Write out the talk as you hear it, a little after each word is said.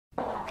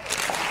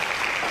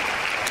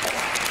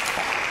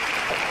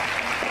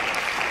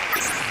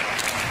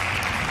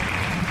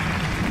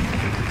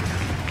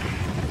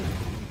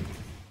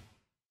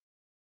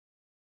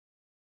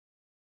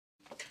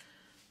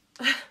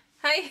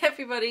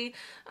everybody.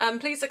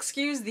 Please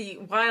excuse the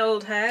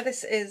wild hair.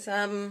 This is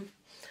a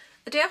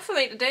day off for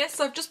me today,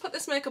 so I've just put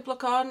this makeup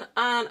look on,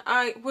 and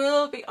I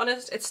will be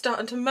honest, it's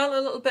starting to melt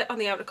a little bit on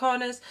the outer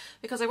corners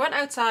because I went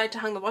outside to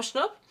hang the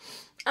washing up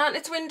and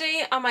it's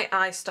windy and my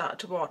eyes started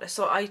to water,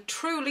 so I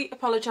truly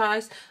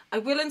apologise. I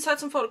will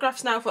insert some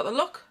photographs now of what the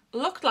look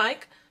looked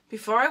like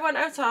before I went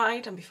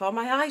outside and before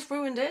my eyes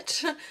ruined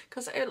it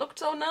because it looked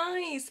so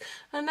nice.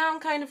 And now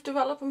I'm kind of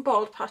developing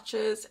bald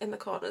patches in the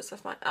corners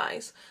of my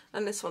eyes,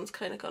 and this one's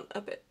kind of gone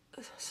a bit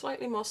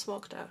slightly more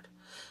smoked out.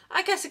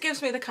 I guess it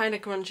gives me the kind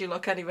of grungy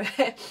look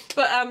anyway.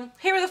 But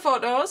here are the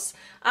photos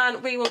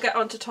and we will get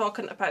on to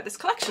talking about this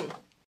collection.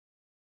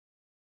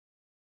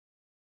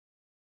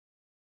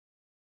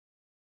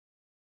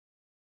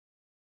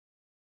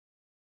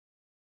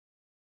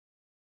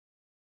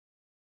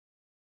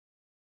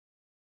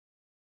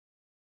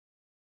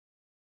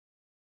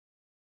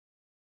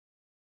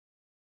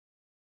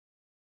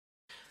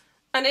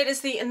 And it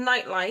is the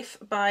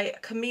Nightlife by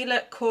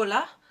Camila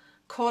Coelho.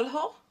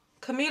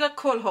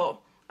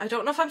 I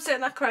don't know if I'm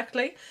saying that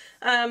correctly,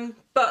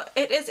 but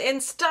it is in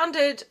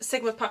standard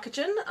Sigma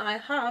packaging. I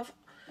have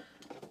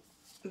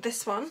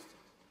this one,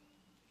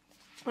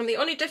 and the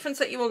only difference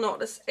that you will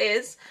notice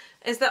is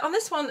that on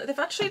this one they've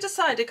actually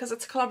decided, because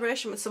it's a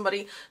collaboration with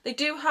somebody, they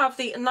do have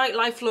the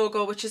Nightlife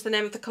logo, which is the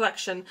name of the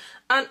collection,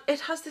 and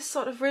it has this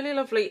sort of really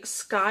lovely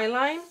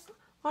skyline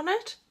on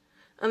it,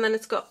 and then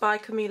it's got by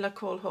Camila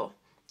Coelho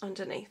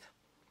underneath.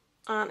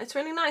 And it's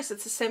really nice.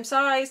 It's the same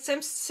size,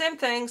 same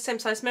thing, same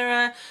size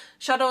mirror.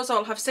 Shadows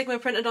all have Sigma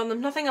printed on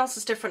them. Nothing else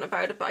is different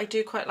about it, but I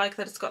do quite like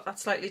that it's got that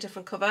slightly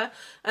different cover.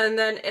 And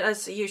then,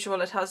 as usual,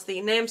 it has the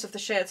names of the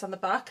shades on the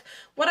back.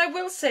 What I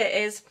will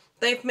say is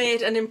they've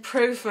made an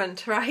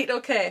improvement, right?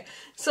 Okay,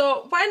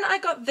 so when I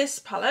got this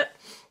palette,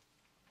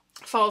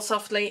 Fall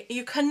Softly,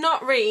 you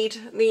cannot read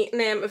the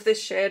name of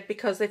this shade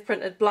because they've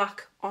printed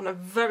black on a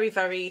very,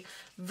 very,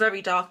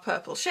 very dark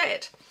purple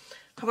shade.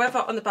 However,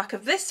 on the back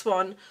of this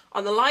one,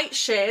 on the light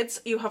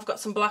shades, you have got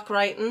some black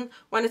writing.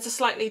 When it's a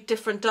slightly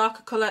different,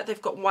 darker colour,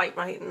 they've got white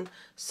writing.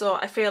 So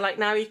I feel like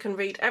now you can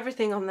read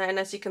everything on there, and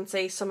as you can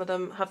see, some of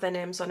them have their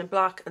names on in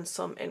black and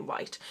some in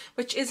white,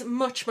 which is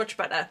much, much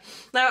better.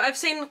 Now, I've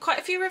seen quite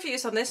a few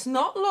reviews on this,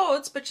 not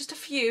loads, but just a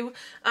few,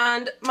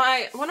 and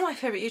one of my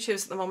favourite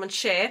YouTubers at the moment,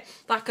 Shaes,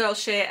 that girl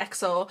Shaes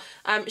XO,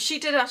 she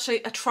did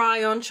actually a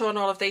try-on showing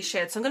all of these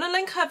shades. So I'm going to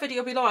link her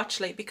video below,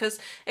 actually, because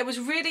it was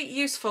really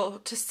useful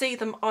to see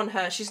them on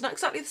her. She's not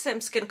exactly the same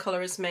skin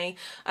colour as me,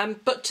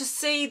 but to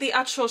see the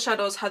actual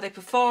shadows, how they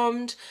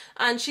performed,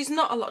 and she's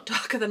not a lot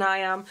darker than I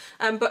am,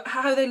 but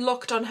how they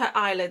looked on her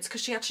eyelids,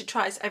 because she actually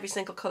tries every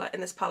single colour in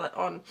this palette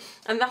on,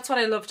 and that's what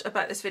I loved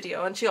about this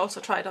video. And she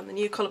also tried on the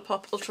new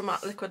Colourpop Ultra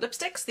Matte Liquid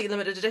Lipsticks, the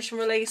limited edition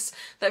release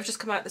that have just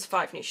come out. There's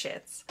 5 new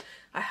shades.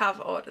 I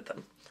have ordered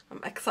them.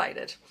 I'm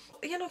excited.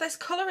 You know, there's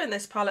colour in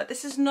this palette.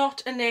 This is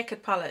not a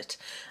naked palette.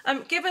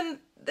 Given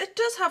it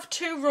does have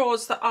 2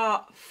 rows that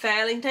are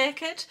fairly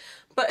naked,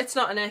 but it's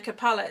not a naked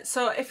palette.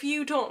 So if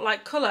you don't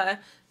like colour,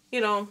 you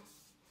know,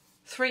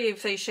 3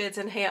 of these shades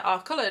in here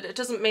are coloured. It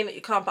doesn't mean that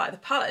you can't buy the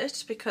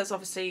palette, because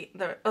obviously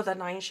the other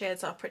 9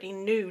 shades are pretty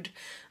nude.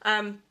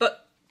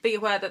 But be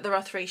aware that there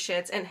are 3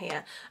 shades in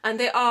here, and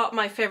they are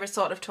my favourite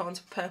sort of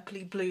tones,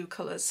 purpley blue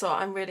colours, so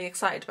I'm really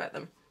excited about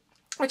them.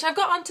 Which I've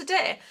got on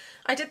today.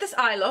 I did this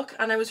eye look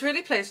and I was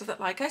really pleased with it,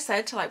 like I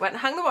said, till I went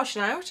and hang the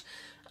washing out.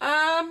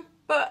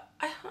 But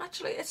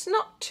actually it's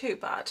not too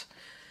bad,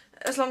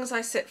 as long as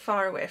I sit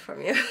far away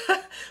from you.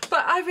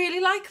 But I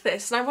really like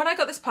this. Now, when I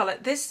got this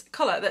palette, this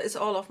colour that is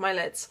all off my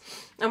lids,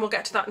 and we'll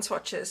get to that in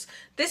swatches,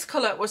 this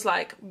colour was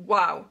like,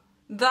 wow.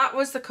 That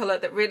was the colour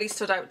that really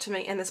stood out to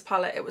me in this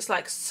palette. It was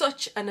like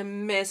such an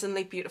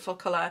amazingly beautiful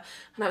colour,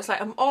 and I was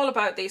like, I'm all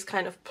about these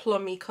kind of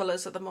plummy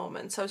colours at the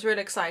moment, so I was really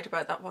excited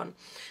about that one.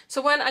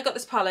 So when I got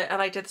this palette and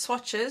I did the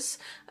swatches,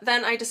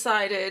 then I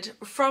decided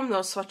from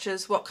those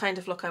swatches what kind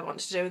of look I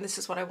wanted to do, and this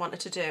is what I wanted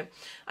to do.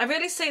 I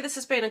really see this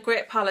as being a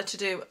great palette to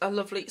do a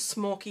lovely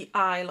smoky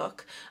eye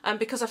look,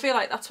 because I feel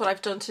like that's what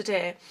I've done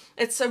today.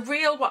 It's a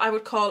real, what I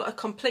would call a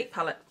complete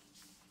palette.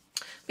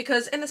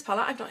 Because in this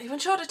palette, I've not even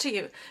showed it to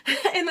you.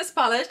 In this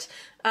palette,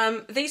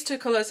 these 2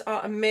 colours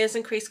are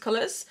amazing crease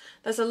colours.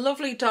 There's a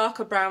lovely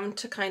darker brown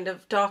to kind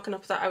of darken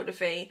up that outer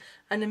V,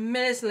 an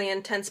amazingly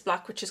intense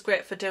black, which is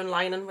great for doing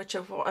lining, which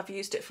is what I've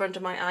used it for under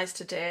my eyes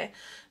today.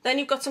 Then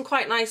you've got some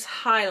quite nice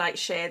highlight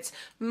shades,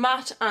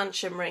 matte and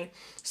shimmery.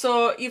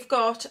 So you've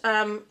got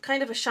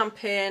kind of a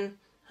champagne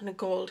and a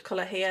gold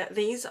colour here.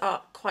 These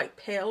are quite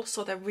pale,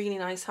 so they're really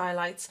nice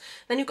highlights.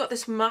 Then you've got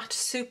this matte,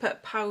 super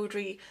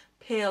powdery,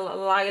 pale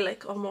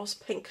lilac,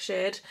 almost pink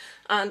shade,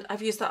 and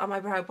I've used that on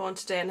my brow bone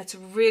today, and it's a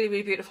really,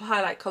 really beautiful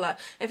highlight colour.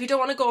 If you don't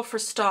want to go for a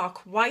stark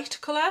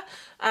white colour,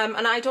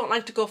 and I don't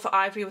like to go for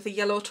ivory with a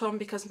yellow tone,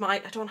 because I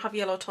don't have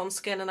yellow tone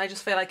skin and I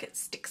just feel like it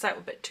sticks out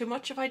a bit too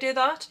much if I do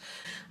that.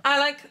 I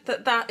like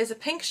that that is a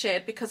pink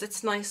shade because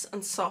it's nice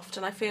and soft,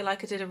 and I feel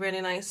like I did a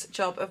really nice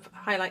job of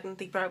highlighting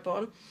the brow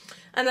bone.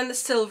 And then the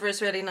silver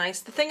is really nice.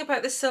 The thing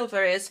about this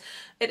silver is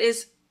it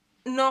is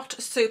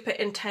not super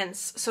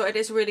intense, so it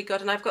is really good,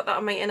 and I've got that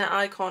on my inner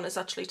eye corners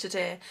actually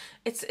today.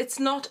 It's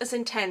not as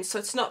intense, so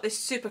it's not this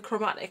super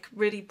chromatic,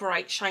 really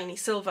bright, shiny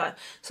silver,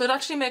 so it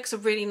actually makes a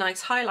really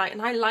nice highlight,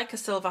 and I like a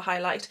silver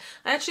highlight.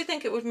 I actually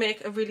think it would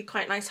make a really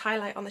quite nice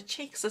highlight on the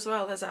cheeks as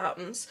well, as it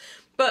happens.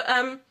 But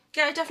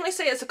yeah, I definitely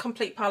say it's a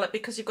complete palette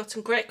because you've got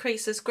some great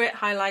creases, great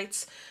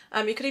highlights.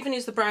 You could even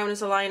use the brown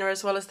as a liner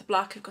as well as the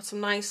black. You've got some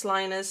nice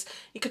liners.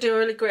 You could do a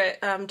really great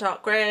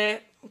dark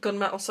grey,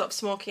 gunmetal sort of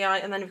smoky eye,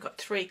 and then you've got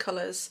 3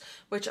 colours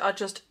which are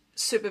just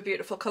super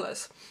beautiful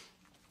colours.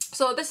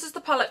 So this is the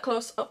palette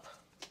close up,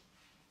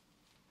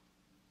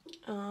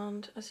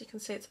 and as you can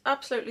see it's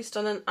absolutely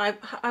stunning.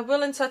 I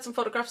will insert some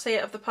photographs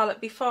here of the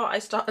palette before I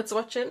started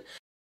swatching.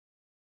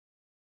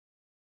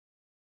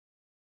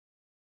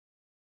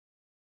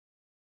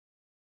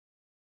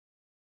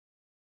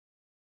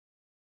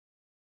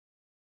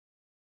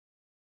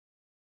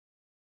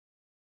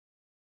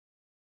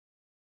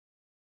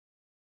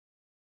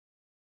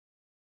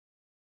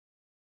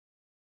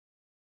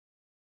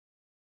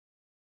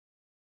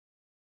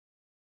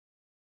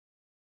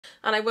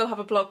 And I will have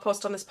a blog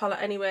post on this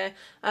palette anyway,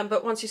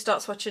 but once you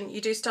start swatching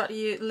you do start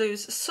to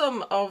lose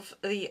some of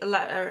the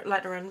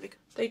lettering.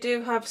 They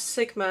do have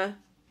Sigma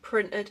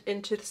printed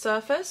into the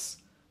surface,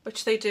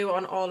 which they do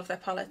on all of their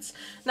palettes.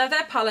 Now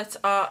their palettes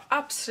are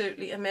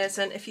absolutely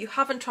amazing. If you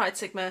haven't tried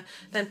Sigma,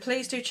 then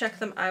please do check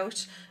them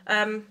out.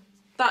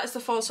 That is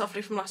the Fall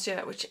Softly from last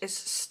year, which is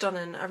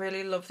stunning. I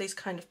really love these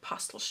kind of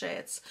pastel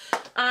shades.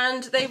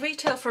 And they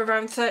retail for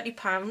around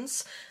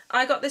 £30.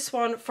 I got this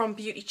one from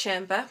Beauty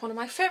Chamber, one of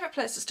my favourite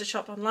places to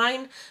shop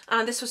online,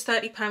 and this was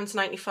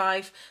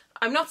 £30.95.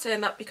 I'm not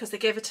saying that because they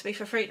gave it to me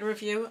for free to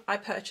review. I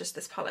purchased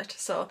this palette,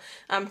 so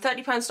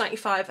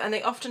 £30.95, and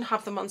they often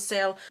have them on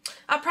sale.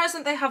 At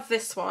present they have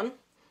this one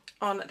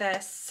on their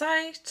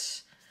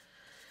site.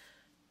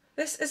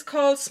 This is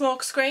called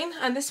Smokescreen,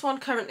 and this one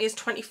currently is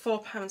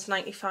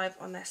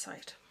 £24.95 on their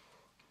site.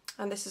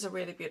 And this is a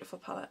really beautiful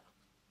palette.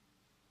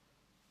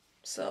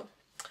 So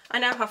I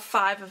now have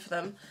 5 of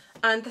them,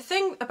 and the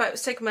thing about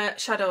Sigma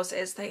shadows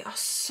is they are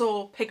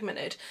so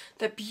pigmented.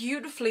 They're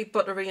beautifully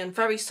buttery and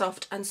very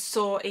soft and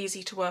so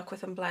easy to work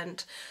with and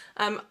blend.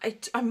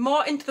 I'm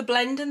more into the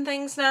blending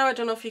things now. I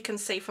don't know if you can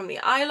see from the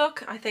eye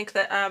look. I think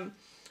that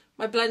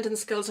my blending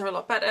skills are a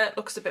lot better. It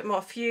looks a bit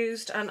more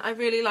fused, and I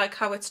really like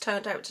how it's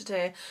turned out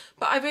today.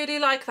 But I really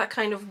like that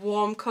kind of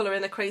warm colour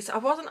in the crease. I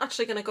wasn't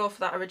actually going to go for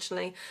that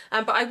originally,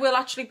 but I will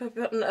actually be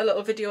putting a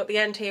little video at the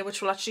end here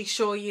which will actually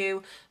show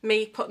you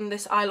me putting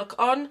this eye look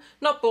on.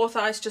 Not both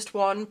eyes, just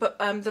one, but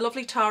the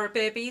lovely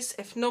Tarababyz.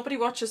 If you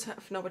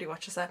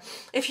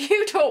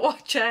don't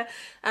watch her,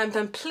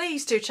 then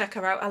please do check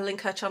her out. I'll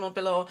link her channel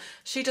below.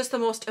 She does the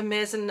most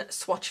amazing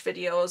swatch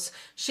videos.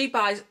 She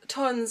buys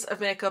tons of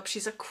makeup.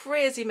 She's a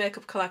crazy makeup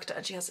collector,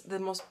 and she has the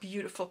most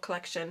beautiful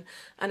collection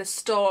and is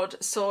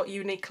stored so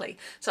uniquely.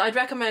 So I'd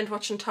recommend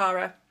watching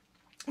Tara.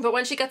 But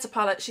when she gets a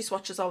palette, she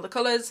swatches all the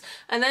colours,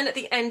 and then at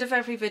the end of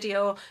every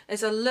video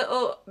is a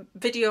little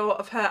video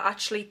of her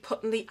actually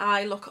putting the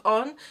eye look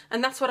on,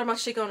 and that's what I'm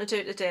actually going to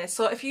do today.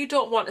 So if you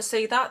don't want to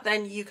see that,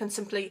 then you can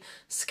simply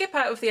skip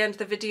out of the end of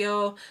the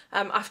video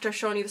after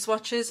showing you the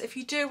swatches. If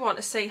you do want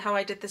to see how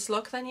I did this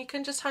look, then you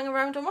can just hang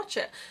around and watch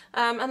it,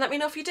 and let me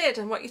know if you did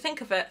and what you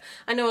think of it.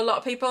 I know a lot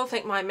of people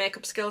think my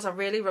makeup skills are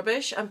really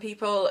rubbish, and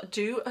people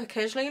do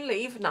occasionally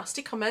leave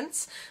nasty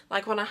comments,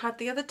 like when I had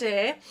the other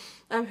day.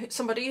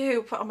 Somebody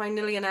who put on my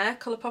Nillionaire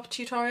Colourpop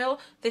tutorial,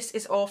 "This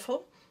is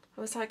awful."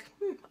 I was like,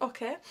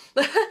 okay.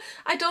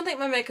 I don't think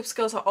my makeup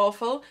skills are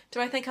awful.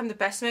 Do I think I'm the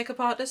best makeup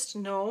artist?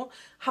 No.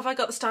 Have I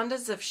got the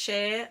standards of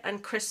Shaes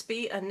and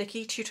Crispy and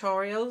Nikki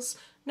tutorials?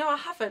 No, I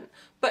haven't.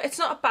 But it's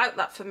not about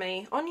that for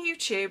me. On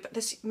YouTube,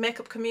 this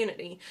makeup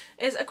community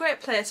is a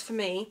great place for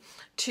me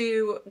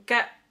to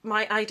get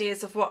my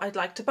ideas of what I'd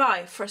like to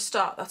buy. For a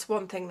start, that's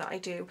one thing that I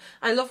do.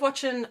 I love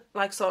watching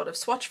like sort of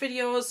swatch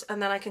videos, and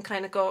then I can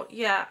kind of go,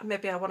 yeah,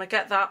 maybe I want to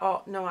get that,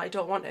 or no, I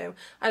don't want to.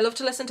 I love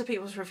to listen to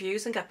people's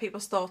reviews and get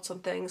people's thoughts on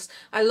things.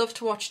 I love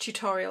to watch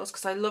tutorials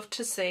because I love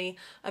to see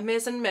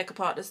amazing makeup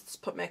artists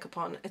put makeup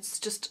on. It's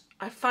just,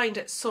 I find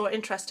it so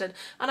interesting,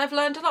 and I've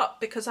learned a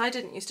lot because I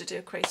didn't used to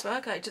do crease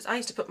work. I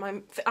used to put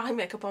my eye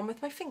makeup on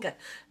with my finger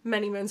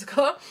many moons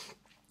ago.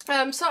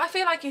 So I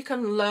feel like you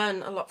can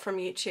learn a lot from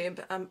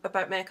YouTube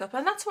about makeup,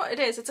 and that's what it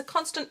is. It's a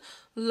constant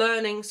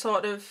learning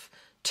sort of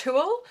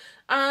tool,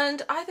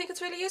 and I think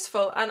it's really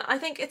useful, and I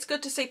think it's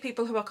good to see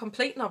people who are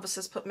complete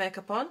novices put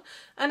makeup on,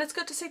 and it's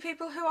good to see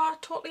people who are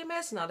totally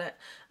amazing at it.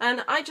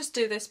 And I just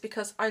do this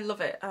because I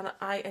love it and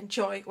I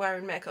enjoy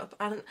wearing makeup,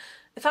 and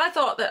if I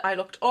thought that I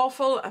looked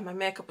awful and my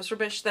makeup was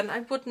rubbish, then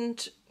I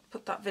wouldn't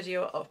put that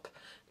video up.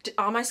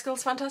 Are my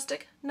skills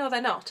fantastic? No,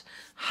 they're not.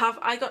 Have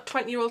I got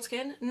 20-year-old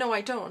skin? No,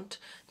 I don't.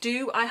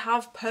 Do I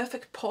have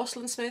perfect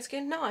porcelain smooth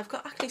skin? No, I've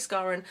got acne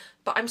scarring,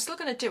 but I'm still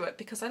going to do it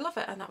because I love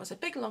it, and that was a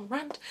big long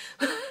rant.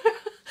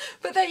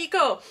 But there you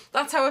go.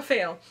 That's how I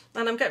feel.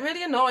 And I'm getting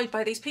really annoyed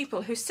by these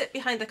people who sit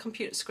behind their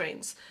computer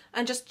screens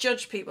and just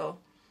judge people.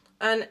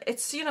 And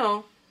it's, you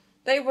know,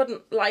 they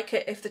wouldn't like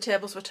it if the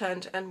tables were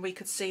turned and we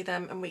could see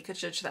them and we could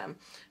judge them.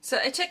 So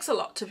it takes a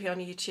lot to be on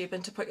YouTube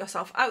and to put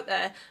yourself out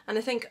there, and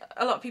I think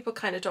a lot of people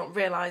kind of don't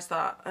realise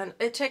that, and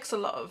it takes a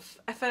lot of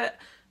effort.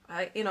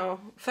 You know,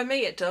 for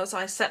me it does.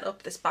 I set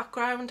up this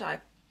background,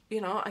 I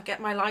get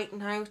my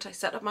lighting out, I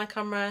set up my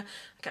camera,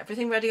 I get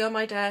everything ready on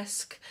my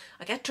desk,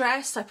 I get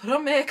dressed, I put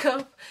on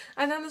makeup,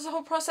 and then there's a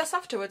whole process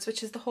afterwards,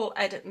 which is the whole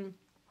editing.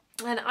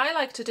 And I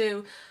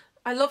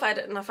love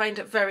editing, I find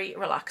it very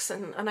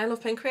relaxing, and I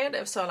love being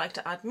creative, so I like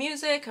to add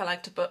music, I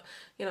like to put,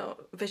 you know,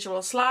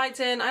 visual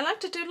slides in, I like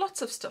to do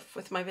lots of stuff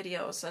with my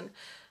videos.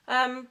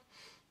 And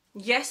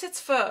yes,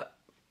 it's for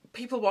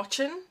people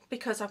watching,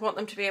 because I want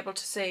them to be able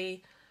to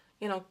see,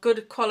 you know,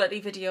 good quality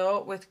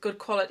video with good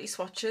quality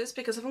swatches,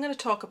 because if I'm going to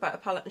talk about a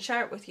palette and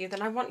share it with you,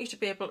 then I want you to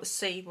be able to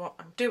see what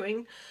I'm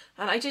doing.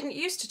 And I didn't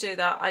used to do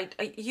that.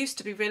 I used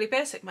to be really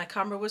basic. My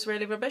camera was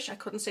really rubbish. I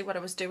couldn't see what I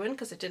was doing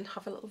because it didn't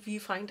have a little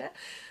viewfinder.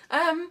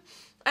 And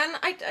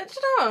I don't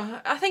know,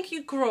 I think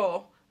you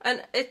grow.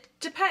 And it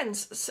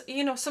depends,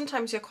 you know,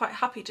 sometimes you're quite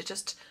happy to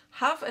just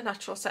have a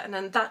natural setting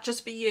and that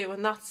just be you,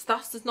 and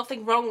there's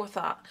nothing wrong with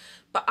that.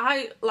 But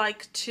I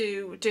like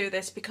to do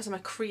this because I'm a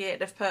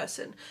creative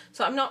person.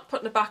 So I'm not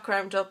putting a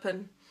background up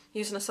and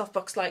using a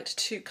softbox light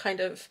to kind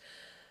of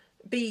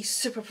be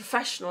super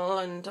professional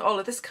and all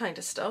of this kind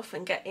of stuff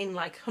and get in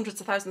like hundreds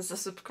of thousands of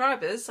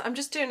subscribers. I'm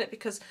just doing it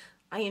because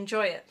I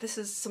enjoy it. This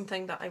is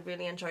something that I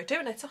really enjoy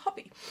doing. It's a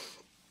hobby.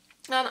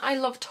 And I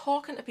love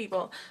talking to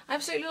people. I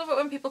absolutely love it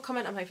when people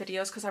comment on my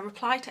videos because I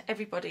reply to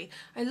everybody.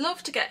 I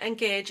love to get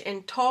engaged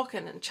in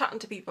talking and chatting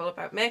to people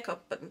about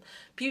makeup and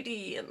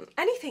beauty and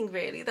anything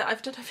really that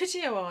I've done a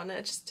video on.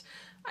 It's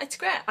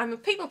great. I'm a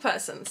people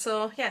person,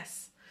 so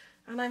yes.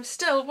 And I'm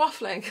still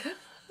waffling.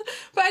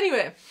 But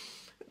anyway,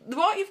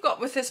 what you've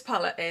got with this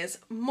palette is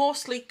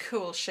mostly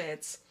cool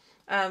shades.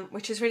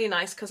 Which is really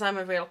nice because I'm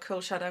a real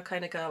cool shadow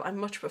kind of girl. I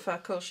much prefer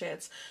cool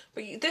shades.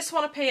 But this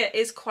one up here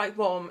is quite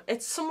warm.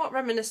 It's somewhat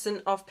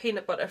reminiscent of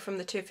Peanut Butter from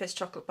the Too Faced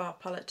Chocolate Bar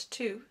palette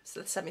too. It's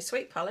the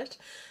semi-sweet palette.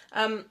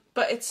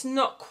 But it's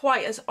not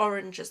quite as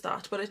orange as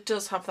that, but it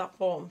does have that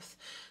warmth.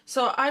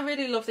 So I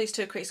really love these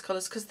two crease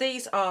colours because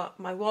these are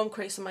my warm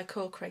crease and my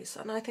cool crease.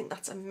 And I think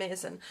that's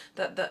amazing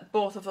that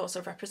both of those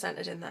are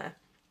represented in there.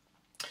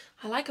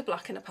 I like a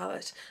black in a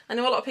palette. I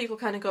know a lot of people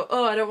kind of go,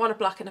 oh, I don't want a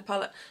black in a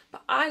palette,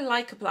 but I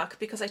like a black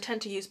because I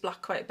tend to use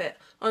black quite a bit.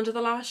 Under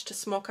the lash, to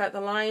smoke out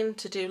the line,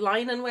 to do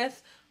lining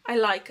with, I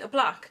like a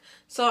black.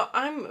 So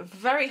I'm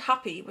very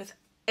happy with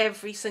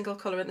every single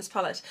colour in this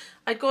palette.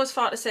 I'd go as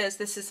far to say as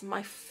this is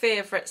my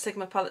favourite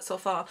Sigma palette so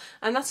far,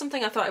 and that's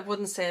something I thought I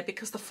wouldn't say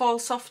because the Fall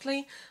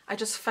Softly I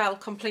just fell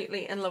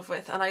completely in love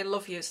with, and I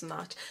love using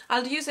that.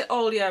 I'll use it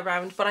all year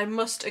round, but I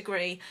must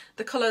agree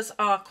the colours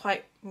are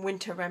quite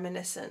winter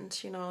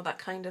reminiscent, you know, that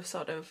kind of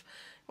sort of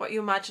what you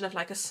imagine of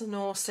like a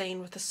snow scene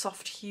with the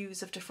soft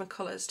hues of different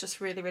colours, just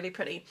really, really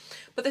pretty.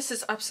 But this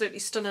is absolutely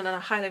stunning and I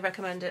highly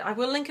recommend it. I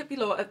will link it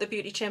below at the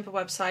Beauty Chamber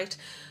website.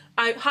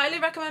 I highly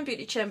recommend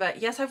Beauty Chamber.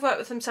 Yes, I've worked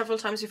with them several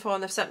times before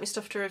and they've sent me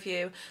stuff to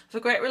review. I have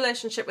a great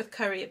relationship with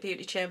Curry at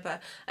Beauty Chamber,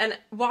 and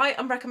why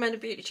I'm recommending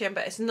Beauty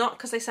Chamber is not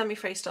because they send me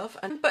free stuff,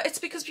 but it's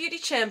because Beauty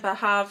Chamber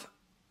have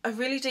a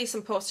really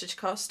decent postage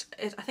cost.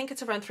 I think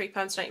it's around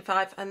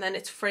 £3.95 and then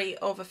it's free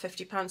over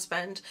 £50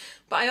 spend.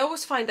 But I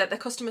always find that their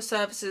customer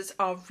services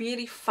are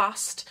really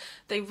fast.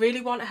 They really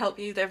want to help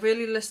you. They're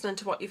really listening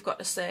to what you've got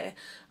to say.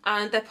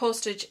 And their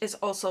postage is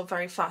also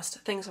very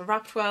fast. Things are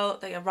wrapped well,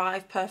 they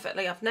arrive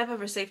perfectly. I've never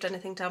received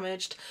anything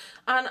damaged.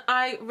 And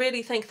I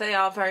really think they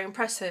are very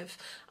impressive.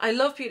 I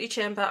love Beauty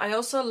Chamber. I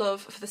also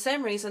love, for the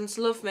same reasons,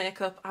 Love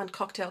Makeup and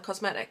Cocktail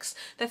Cosmetics.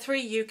 They're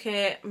three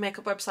UK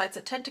makeup websites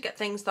that tend to get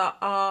things that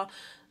are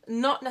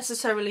not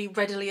necessarily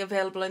readily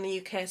available in the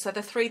UK, so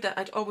they're three that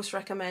I'd always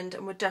recommend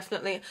and would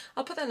definitely,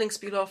 I'll put their links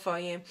below for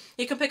you.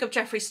 You can pick up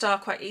Jeffree Star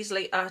quite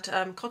easily at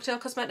Cocktail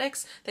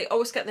Cosmetics. They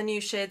always get the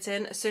new shades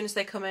in as soon as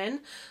they come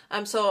in,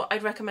 so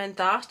I'd recommend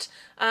that.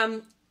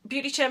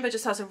 Beauty Chamber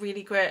just has a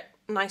really great,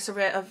 nice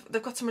array of,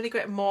 they've got some really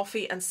great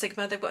Morphe and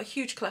Sigma. They've got a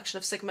huge collection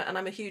of Sigma and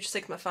I'm a huge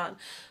Sigma fan,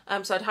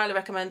 so I'd highly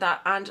recommend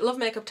that. And Love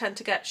Makeup tend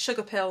to get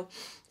Sugar Pill.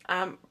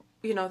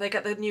 You know, they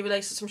get the new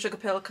releases from Sugar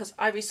Pill because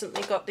I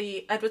recently got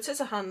the Edward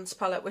Scissorhands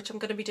palette, which I'm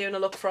going to be doing a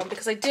look from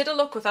because I did a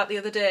look with that the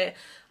other day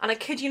and I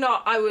kid you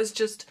not, I was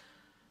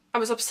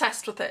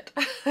obsessed with it.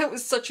 It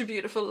was such a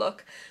beautiful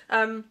look.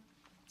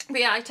 But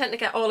yeah, I tend to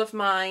get all of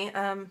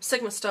my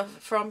Sigma stuff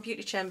from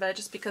Beauty Chamber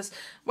just because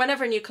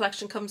whenever a new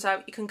collection comes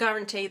out, you can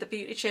guarantee the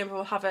Beauty Chamber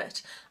will have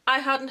it. I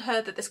hadn't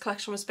heard that this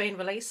collection was being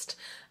released,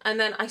 and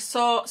then I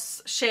saw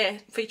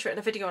Shaes feature it in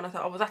a video and I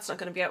thought, oh well, that's not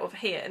going to be out over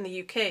here in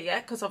the UK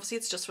yet because obviously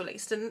it's just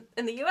released in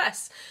the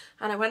US.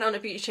 And I went on a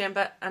Beauty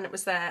Chamber and it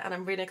was there and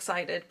I'm really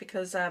excited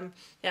because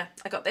yeah,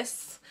 I got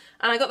this.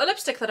 And I got the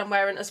lipstick that I'm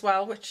wearing as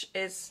well, which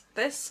is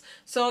this.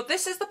 So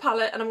this is the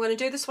palette and I'm going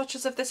to do the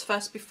swatches of this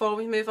first before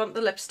we move on to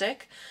the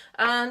lipstick.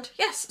 And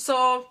yes,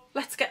 so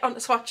let's get on to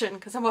swatching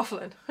because I'm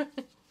waffling.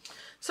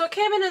 So it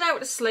came in an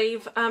outer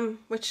sleeve,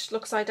 which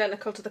looks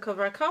identical to the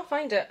cover. I can't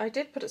find it. I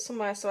did put it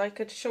somewhere so I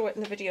could show it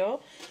in the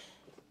video.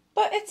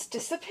 but it's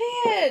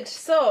disappeared.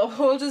 So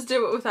we'll just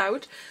do it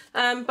without.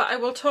 But I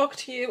will talk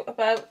to you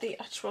about the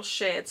actual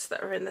shades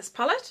that are in this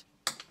palette.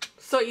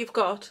 So you've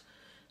got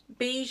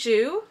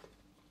Bijou,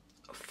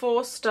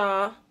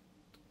 4-Star,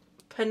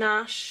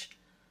 Panache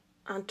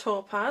and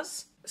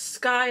Topaz,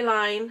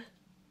 Skyline,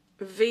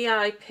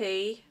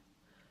 VIP,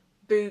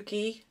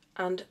 Boogie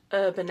and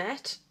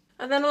Urbanette.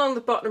 And then along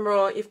the bottom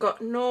row you've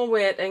got No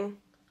Waiting,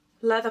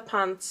 Leather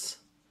Pants,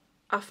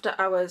 After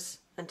Hours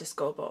and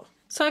Disco Ball.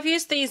 So I've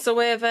used the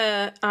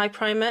Zoeva eye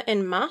primer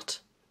in matte,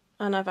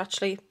 and I've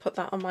actually put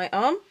that on my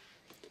arm.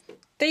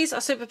 These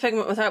are super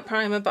pigment without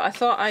primer, but I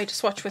thought I'd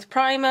swatch with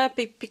primer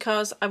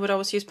because I would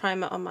always use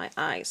primer on my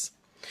eyes.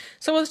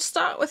 So we'll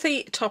start with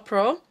the top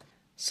row.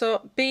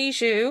 So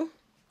Bijou,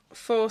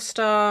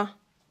 4-Star,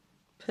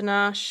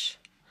 Panache,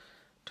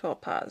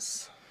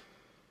 Topaz.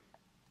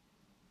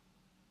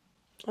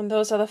 And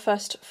those are the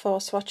first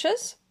 4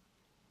 swatches.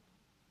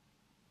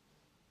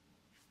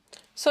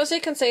 So as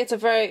you can see, it's a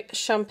very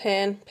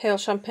champagne, pale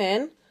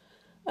champagne.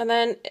 And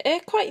then a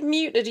quite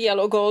muted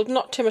yellow gold,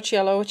 not too much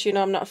yellow, which you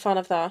know I'm not a fan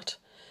of that.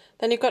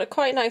 Then you've got a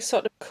quite nice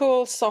sort of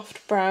cool,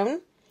 soft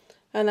brown.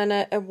 And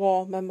then a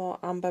warmer, more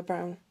amber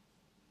brown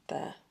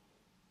there.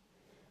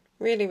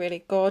 Really,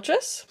 really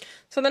gorgeous.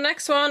 So the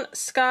next one,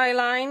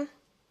 Skyline,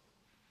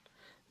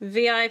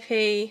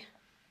 VIP,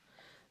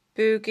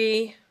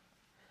 Boogie,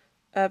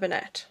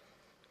 Urbanette.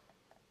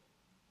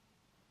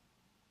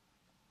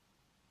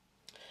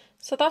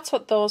 So that's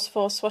what those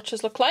 4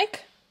 swatches look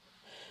like.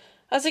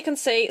 As you can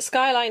see,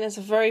 Skyline is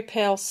a very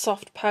pale,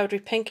 soft, powdery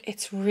pink.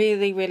 It's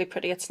really, really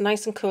pretty. It's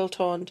nice and cool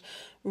toned.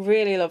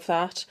 Really love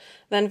that.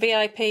 Then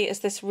VIP is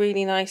this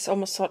really nice,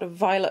 almost sort of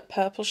violet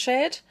purple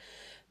shade.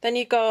 Then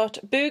you got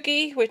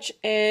Boogie, which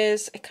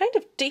is a kind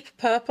of deep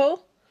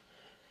purple.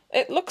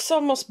 It looks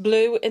almost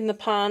blue in the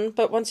pan,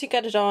 but once you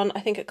get it on, I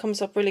think it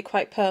comes up really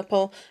quite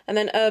purple. And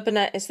then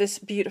Urbanette is this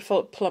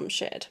beautiful plum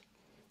shade.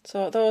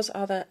 So those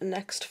are the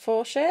next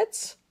 4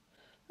 shades.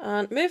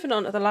 And moving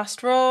on to the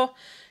last row,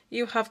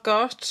 you have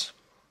got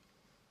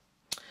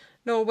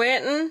No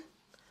Waiting,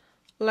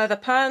 Leather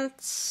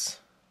Pants,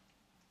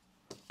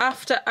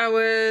 After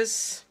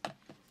Hours,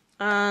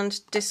 and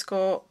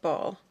Disco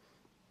Ball.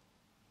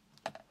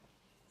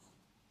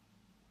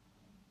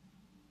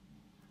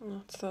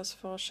 That's those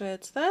 4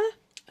 shades there,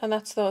 and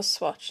that's those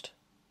swatched.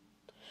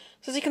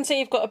 So as you can see,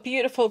 you've got a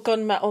beautiful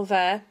gunmetal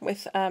there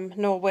with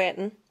No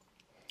Waiting.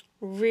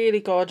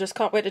 Really gorgeous,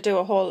 can't wait to do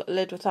a whole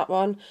lid with that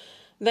one.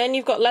 Then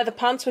you've got Leather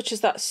Pants, which is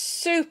that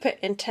super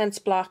intense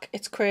black.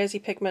 It's crazy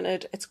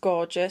pigmented, it's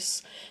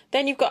gorgeous.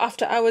 Then you've got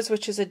After Hours,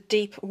 which is a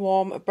deep,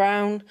 warm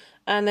brown.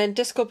 And then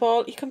Disco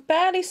Ball, you can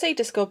barely see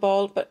Disco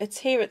Ball, but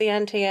it's here at the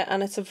end here,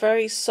 and it's a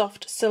very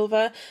soft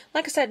silver.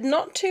 Like I said,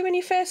 not too in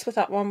your face with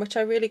that one, which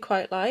I really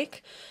quite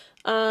like.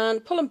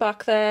 And pulling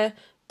back there,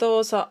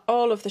 those are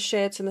all of the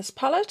shades in this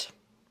palette.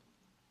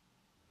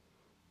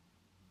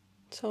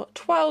 So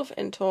 12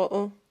 in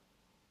total.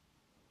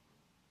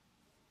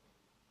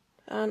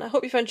 And I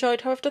hope you've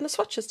enjoyed how I've done the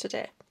swatches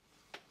today.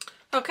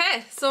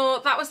 Okay,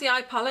 so that was the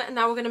eye palette, and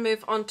now we're going to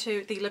move on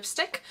to the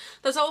lipstick.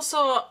 There's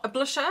also a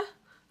blusher,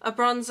 a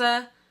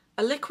bronzer,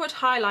 a liquid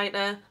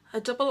highlighter, a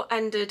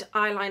double-ended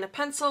eyeliner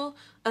pencil,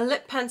 a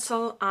lip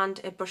pencil, and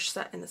a brush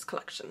set in this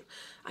collection.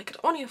 I could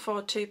only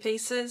afford 2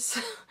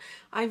 pieces.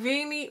 I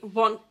really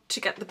want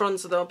to get the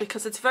bronzer though,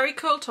 because it's very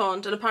cool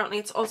toned, and apparently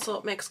it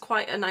also makes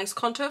quite a nice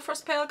contour for us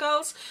pale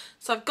girls.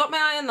 So I've got my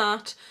eye on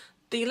that.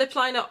 The lip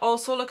liner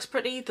also looks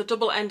pretty. The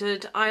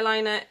double-ended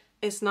eyeliner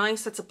is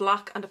nice. It's a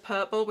black and a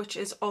purple, which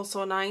is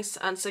also nice.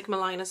 And Sigma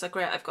liners are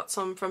great. I've got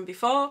some from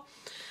before.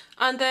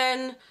 And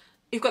then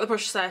you've got the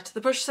brush set. The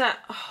brush set,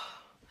 oh,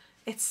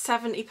 it's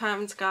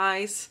 £70,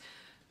 guys.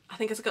 I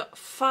think it's got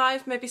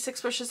 5, maybe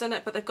 6 brushes in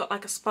it, but they've got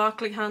like a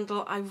sparkly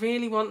handle. I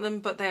really want them,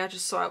 but they are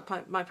just so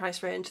out my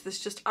price range. There's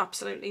just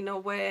absolutely no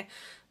way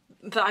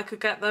that I could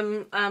get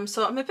them,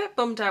 so I'm a bit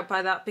bummed out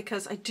by that,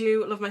 because I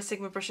do love my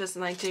Sigma brushes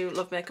and I do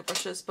love makeup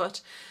brushes,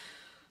 but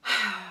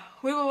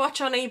we will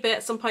watch on eBay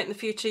at some point in the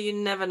future. You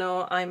never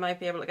know, I might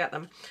be able to get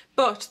them.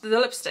 But the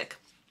lipstick.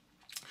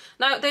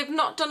 Now, they've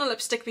not done a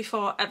lipstick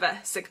before ever,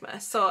 Sigma,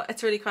 so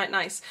it's really quite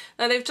nice.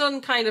 Now, they've done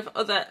kind of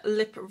other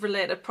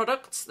lip-related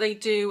products. They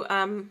do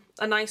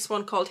a nice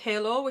one called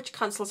Halo, which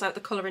cancels out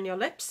the colour in your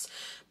lips,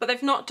 but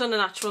they've not done an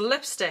actual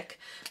lipstick.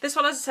 This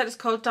one, as I said, is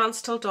called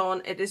Dance Till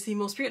Dawn. It is the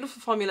most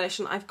beautiful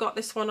formulation. I've got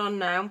this one on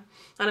now,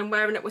 and I'm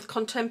wearing it with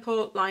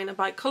Contempo Liner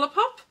by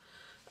Colourpop,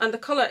 and the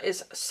colour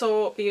is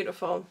so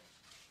beautiful.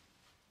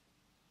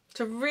 It's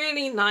a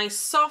really nice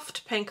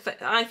soft pink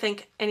that I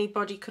think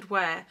anybody could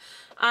wear,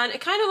 and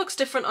it kind of looks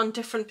different on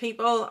different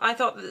people. I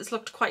thought that this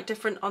looked quite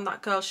different on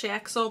that girl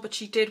Shaes, but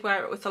she did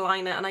wear it with a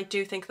liner, and I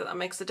do think that that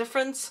makes a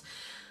difference.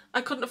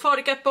 I couldn't afford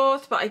to get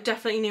both, but I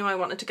definitely knew I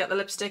wanted to get the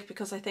lipstick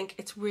because I think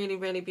it's really,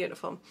 really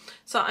beautiful.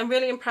 So I'm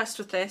really impressed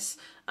with this,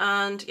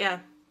 and yeah,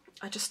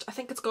 I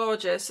think it's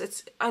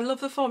gorgeous. I love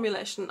the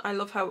formulation, I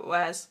love how it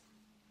wears,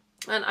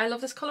 and I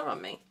love this colour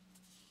on me.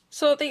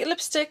 So the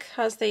lipstick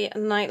has the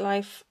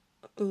Nightlife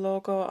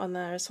logo on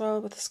there as well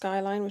with the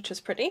skyline, which is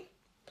pretty.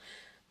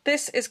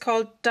 This is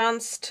called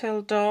Dance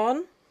Till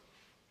Dawn,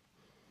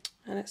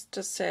 and it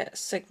does say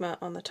Sigma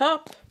on the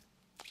top.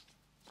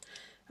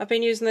 I've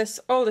been using this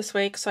all this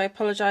week, so I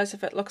apologise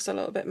if it looks a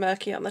little bit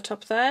murky on the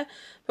top there.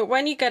 But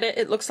when you get it,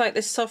 it looks like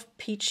this soft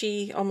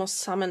peachy, almost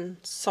salmon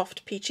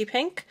soft peachy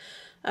pink.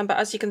 But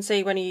as you can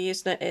see, when you're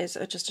using it, is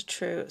just a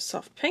true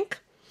soft pink.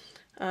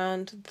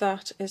 And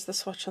that is the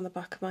swatch on the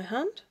back of my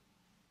hand.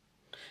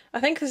 I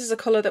think this is a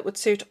colour that would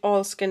suit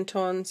all skin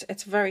tones.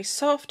 It's very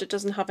soft, it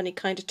doesn't have any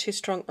kind of too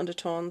strong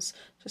undertones,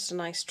 just a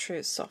nice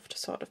true soft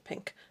sort of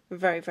pink.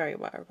 Very, very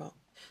wearable.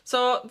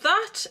 So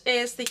that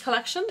is the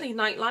collection, the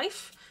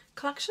Nightlife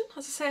collection.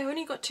 As I say, I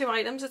only got 2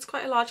 items. It's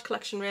quite a large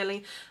collection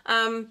really,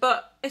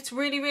 but it's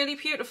really, really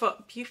beautiful.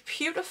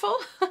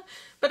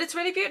 But it's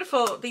really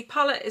beautiful. The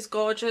palette is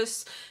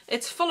gorgeous.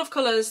 It's full of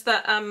colours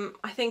that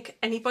I think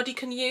anybody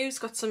can use.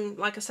 Got some,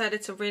 like I said,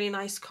 it's a really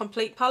nice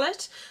complete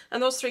palette,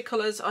 and those 3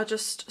 colours are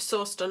just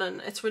so stunning.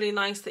 It's really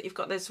nice that you've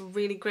got these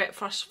really great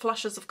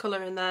flashes of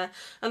colour in there,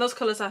 and those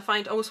colours I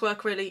find always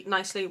work really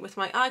nicely with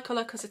my eye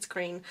colour because it's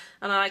green,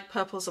 and I like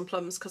purples and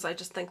plums because I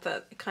just think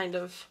that it kind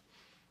of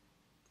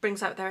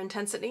brings out their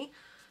intensity.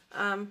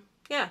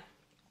 Yeah,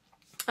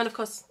 and of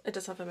course it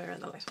does have a mirror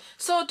in the light.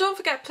 So don't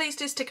forget, please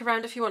do stick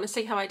around if you want to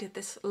see how I did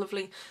this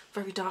lovely,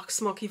 very dark,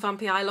 smoky,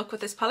 vampy eye look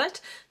with this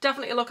palette.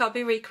 Definitely a look I'll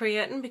be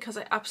recreating because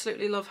I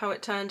absolutely love how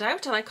it turned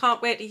out, and I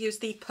can't wait to use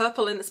the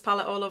purple in this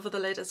palette all over the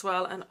lid as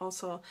well, and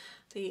also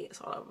the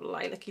sort of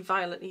lilac-y,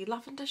 violet-y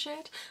lavender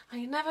shade.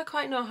 I never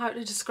quite know how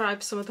to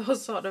describe some of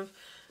those sort of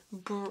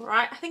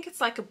bright, I think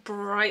it's like a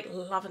bright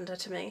lavender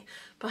to me,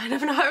 but I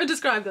never know how to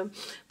describe them.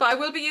 But I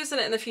will be using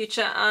it in the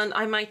future, and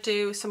I might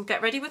do some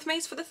get ready with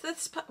me's for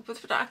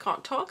I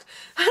can't talk,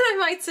 and I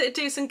might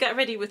do some get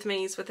ready with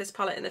me's with this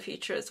palette in the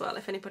future as well,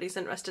 if anybody's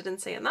interested in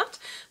seeing that.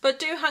 But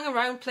do hang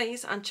around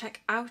please and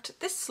check out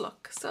this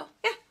look. So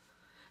yeah,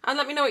 and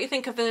let me know what you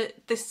think of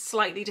this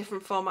slightly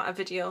different format of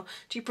video.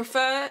 Do you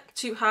prefer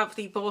to have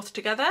the both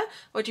together,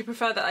 or do you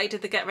prefer that I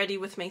did the get ready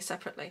with me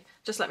separately?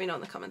 Just let me know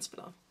in the comments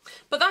below.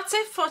 But that's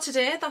it for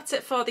today. That's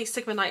it for the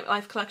Sigma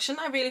Nightlife collection.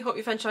 I really hope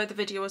you've enjoyed the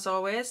video as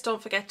always.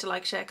 Don't forget to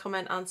like, share,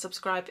 comment and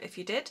subscribe if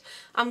you did.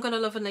 I'm going to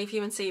love and leave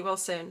you and see you all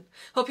soon.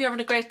 Hope you're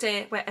having a great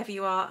day wherever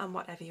you are and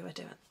whatever you are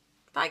doing.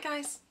 Bye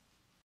guys.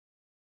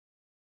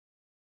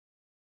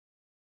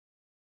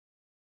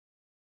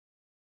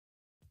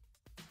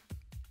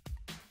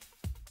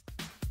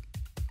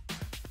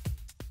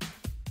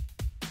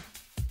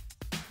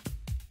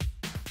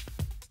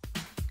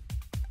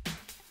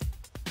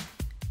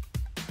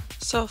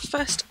 So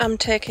first I'm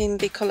taking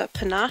the colour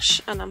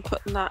Panache and I'm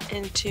putting that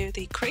into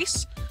the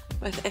crease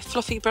with a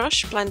fluffy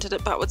brush, blended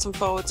it backwards and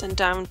forwards and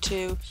down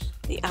to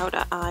the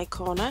outer eye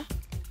corner.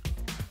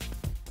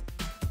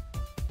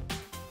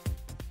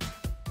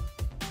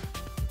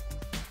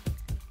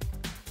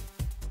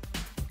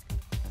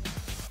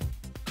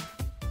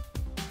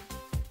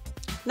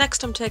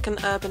 Next I'm taking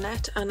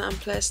Urbanet and I'm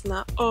placing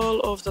that all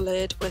over the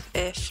lid with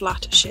a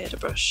flat shader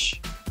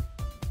brush.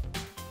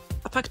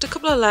 I packed a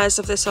couple of layers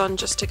of this on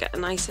just to get a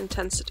nice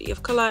intensity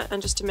of colour and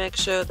just to make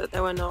sure that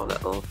there were no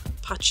little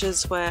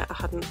patches where I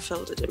hadn't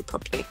filled it in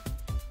properly.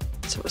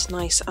 So it was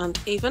nice and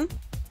even.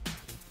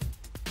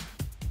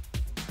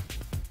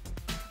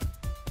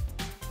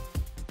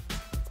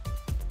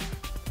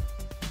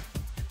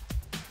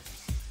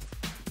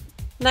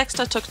 Next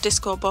I took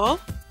Disco Ball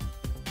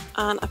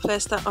and I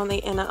placed that on the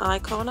inner eye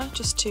corner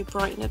just to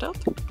brighten it up.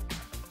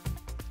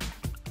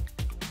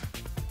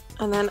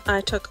 And then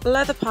I took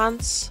Leather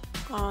Pants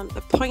on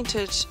a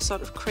pointed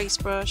sort of crease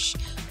brush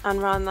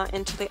and ran that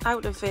into the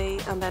outer V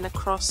and then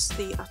across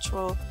the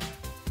actual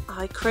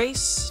eye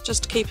crease,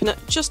 just keeping it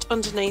just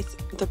underneath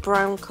the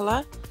brown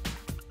colour,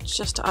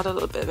 just to add a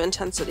little bit of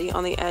intensity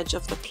on the edge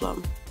of the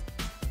plum.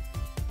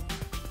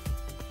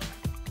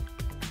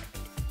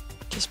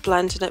 Just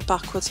blending it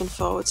backwards and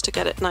forwards to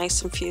get it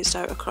nice and fused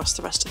out across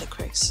the rest of the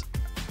crease.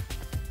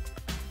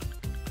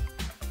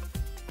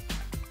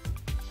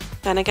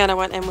 Then again I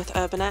went in with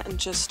Urbanet and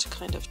just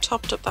kind of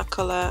topped up that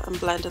colour and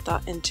blended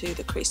that into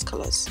the crease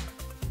colours.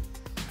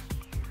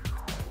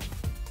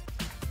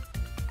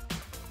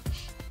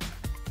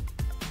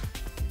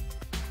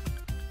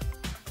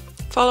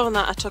 Following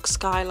that I took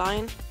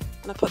Skyline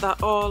and I put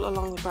that all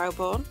along the brow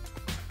bone.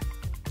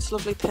 It's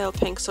lovely pale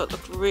pink, so it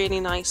looked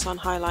really nice on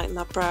highlighting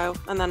that brow,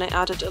 and then I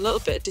added a little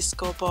bit of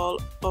Disco Ball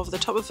over the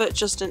top of it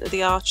just into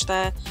the arch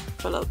there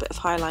for a little bit of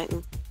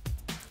highlighting.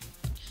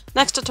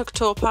 Next I took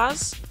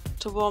Topaz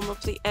to warm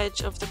up the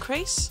edge of the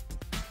crease.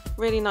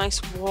 Really nice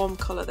warm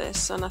colour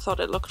this, and I thought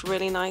it looked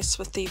really nice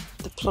with the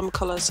plum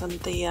colours and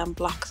the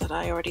black that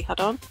I already had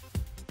on.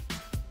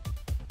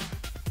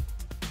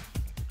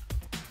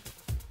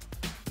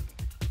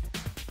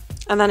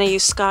 And then I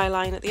used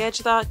Skyline at the edge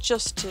of that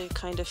just to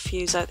kind of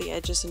fuse out the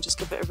edges and just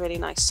give it a really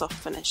nice soft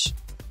finish.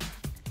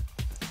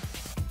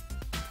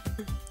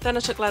 Then I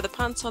took Leather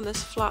Pants on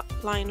this flat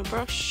line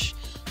brush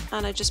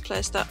and I just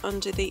placed that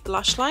under the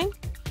lash line.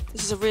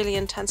 This is a really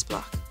intense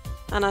black,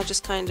 and I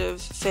just kind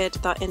of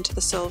faded that into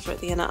the silver at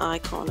the inner eye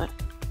corner.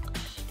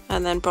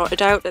 and then brought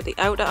it out at the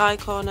outer eye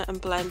corner and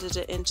blended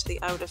it into the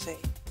outer V.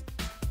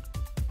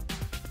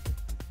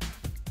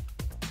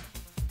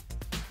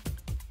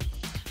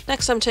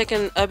 Next I'm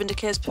taking Urban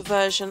Decay's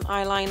Perversion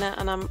eyeliner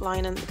and I'm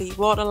lining the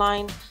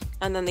waterline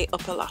and then the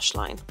upper lash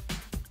line.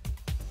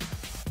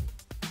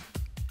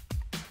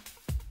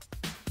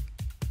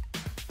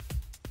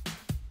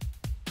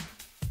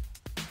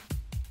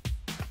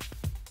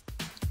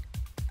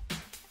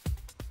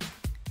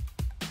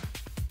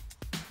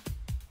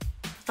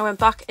 I went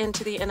back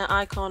into the inner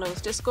eye corner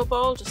with Disco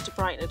Ball just to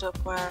brighten it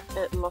up where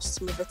it lost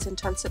some of its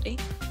intensity.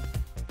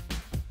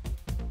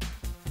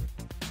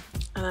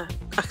 And I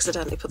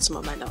accidentally put some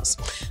on my nose.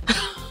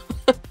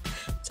 So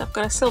I've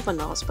got a silver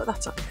nose, but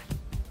that's okay.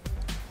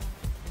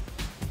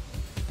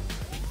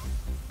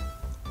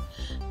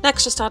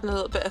 Next, just adding a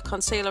little bit of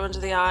concealer under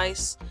the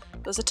eyes.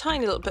 There's a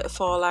tiny little bit of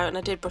fallout and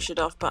I did brush it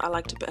off, but I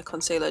liked a bit of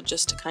concealer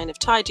just to kind of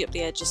tidy up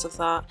the edges of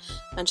that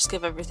and just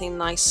give everything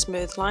nice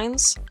smooth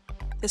lines.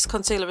 This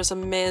concealer is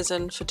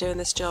amazing for doing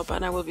this job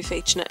and I will be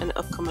featuring it in an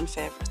upcoming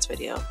favourites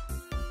video.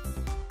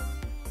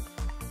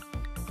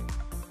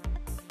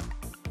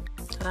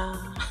 Ta-da!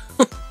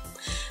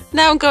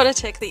 Now I'm going to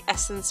take the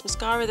Essence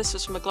mascara. This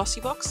was from a glossy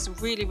box. It's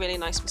a really, really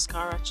nice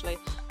mascara actually.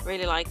 I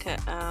really like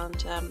it,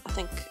 and I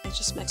think it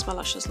just makes my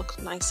lashes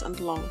look nice and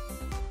long.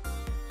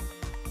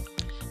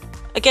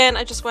 Again,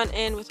 I just went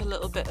in with a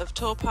little bit of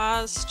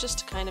Topaz just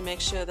to kind of make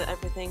sure that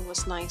everything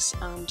was nice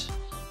and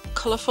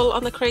colourful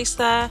on the crease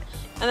there,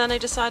 and then I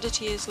decided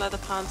to use leather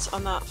pants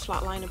on that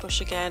flat liner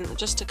brush again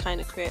just to kind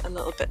of create a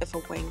little bit of a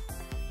wing.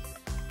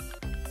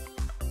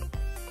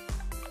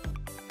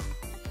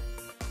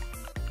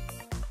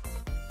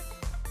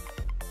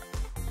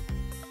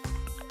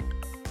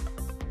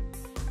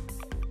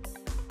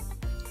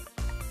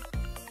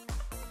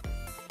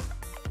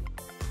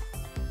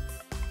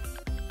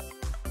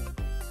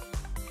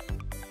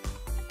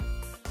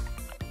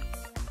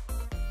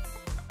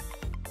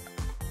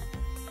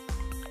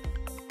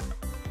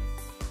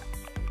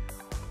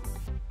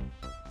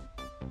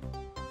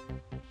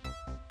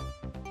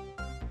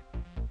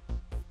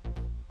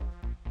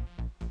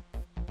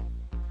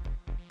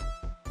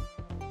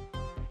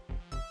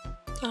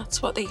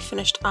 That's what the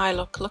finished eye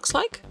look looks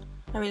like.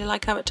 I really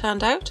like how it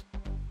turned out.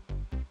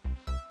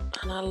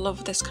 And I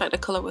love this kind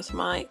of colour with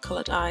my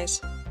coloured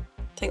eyes. I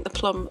think the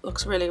plum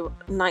looks really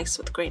nice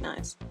with green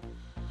eyes.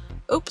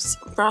 Oops,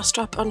 bra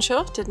strap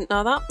unsure, didn't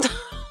know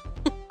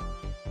that.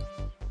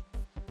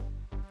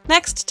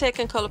 Next,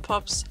 taking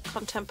Colourpop's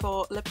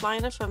Contempo lip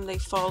liner from the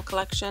fall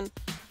collection,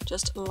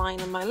 just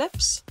lining my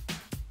lips.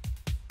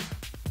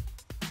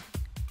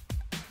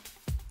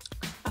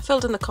 I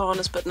filled in the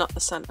corners but not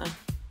the centre.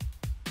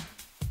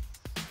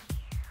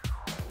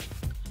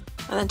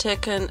 And then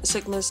taking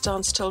Sigma's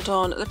Dance Till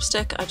Dawn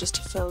lipstick, I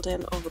just filled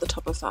in over the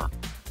top of that.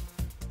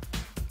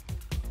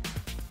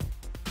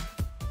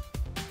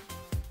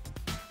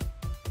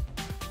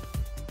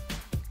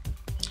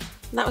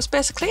 And that was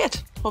basically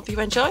it. Hope you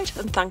enjoyed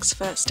and thanks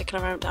for sticking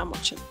around and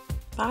watching.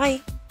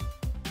 Bye!